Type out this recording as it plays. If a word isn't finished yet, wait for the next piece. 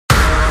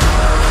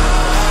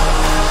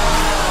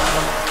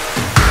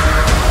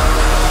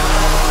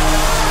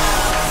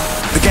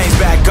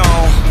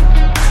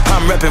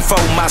reppin'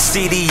 for my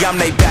city, I'm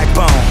they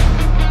backbone.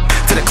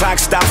 Till the clock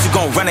stops, we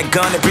gon' run a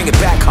gun and bring it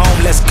back home,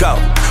 let's go.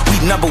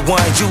 We number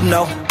one, you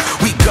know.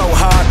 We go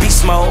hard, be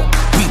small.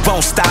 We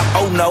won't stop,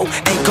 oh no,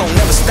 ain't gon'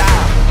 never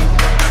stop.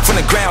 From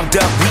the ground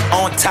up, we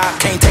on top,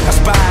 can't take our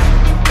spot.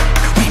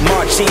 We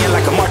march in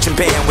like a marching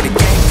band with a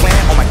game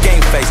plan on my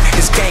game face.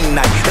 It's game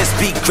night, let's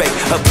be great.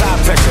 Apply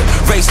pressure,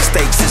 raise the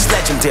stakes, it's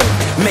legendary.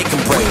 Make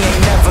 'em break. We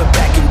ain't never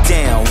backing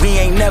down, we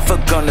ain't never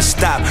gonna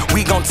stop.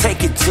 We gon'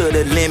 take it to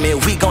the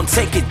limit, we gon'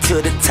 take it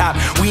to the top.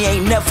 We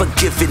ain't never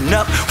giving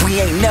up, we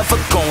ain't never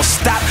gonna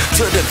stop.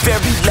 To the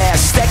very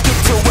last second,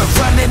 till we're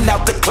running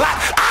out the clock.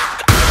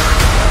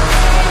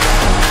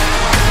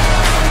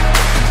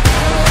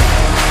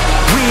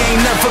 We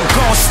ain't never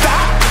gonna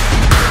stop.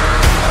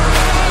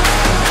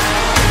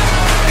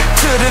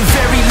 To the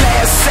very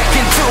last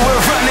second, till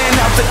we're running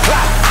out the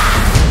clock.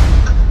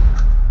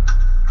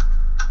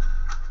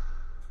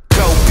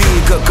 Go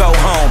big or go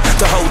home,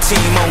 the whole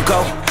team on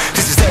go.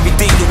 This is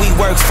everything that we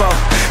work for,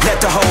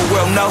 let the whole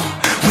world know.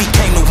 We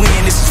came to win,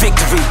 this is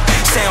victory,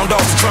 sound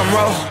off the drum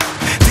roll.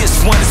 This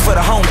one is for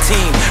the home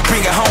team,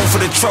 bring it home for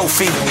the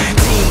trophy.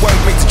 Teamwork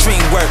makes the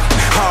dream work,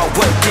 hard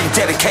work and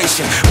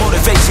dedication,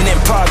 motivation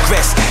and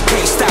progress.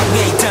 Can't stop, we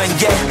ain't done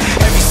yet.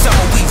 Every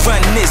summer we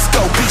run this,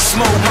 go Beast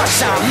Mode,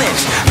 Marshawn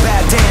Lynch.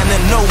 Bow down to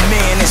no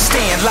man and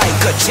stand like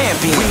a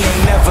champion. We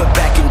ain't never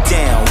backing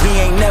down, we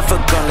ain't never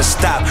gonna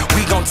stop.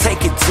 We gon'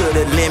 take it to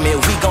the limit,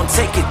 we gon'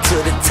 take it to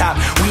the top.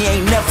 We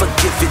ain't never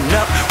giving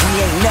up, we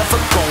ain't never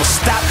gonna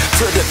stop.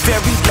 To the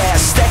very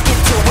last second,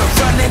 till we're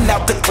running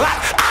out the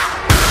clock.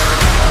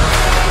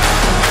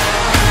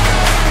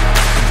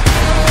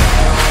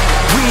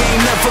 We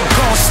ain't never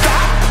gonna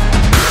stop.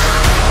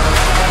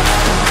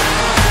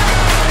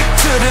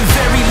 To the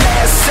very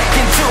last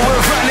second, till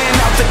we're running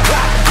out the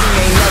clock. We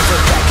ain't never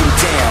backing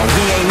down,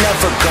 we ain't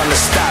never gonna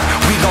stop.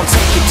 We gon'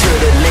 take it to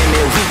the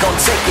limit, we gon'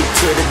 take it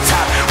to the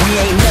top. We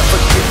ain't never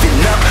giving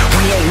up,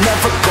 we ain't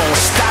never gonna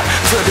stop.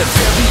 To the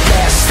very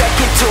last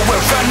second, till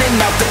we're running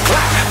out the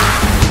clock.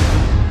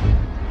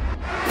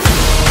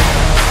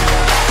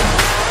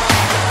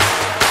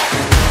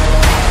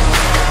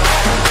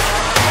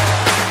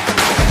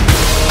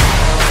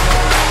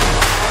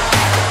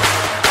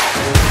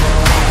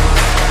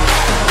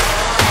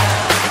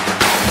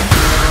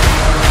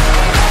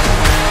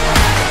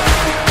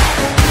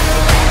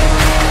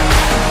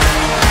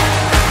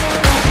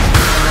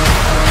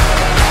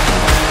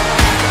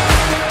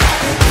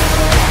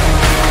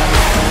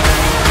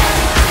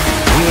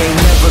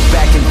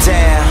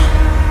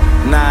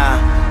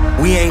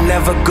 We ain't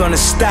never gonna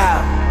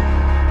stop.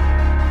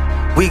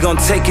 We gon'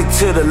 take it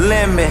to the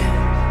limit.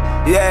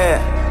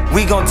 Yeah,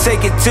 we gon'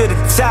 take it to the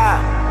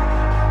top.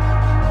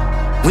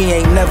 We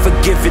ain't never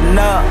giving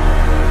up.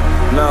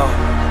 No,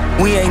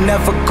 we ain't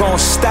never gonna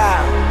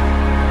stop.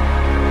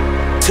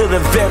 Till the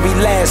very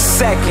last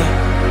second,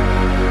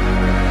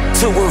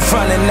 till we're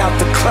running out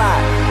the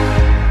clock.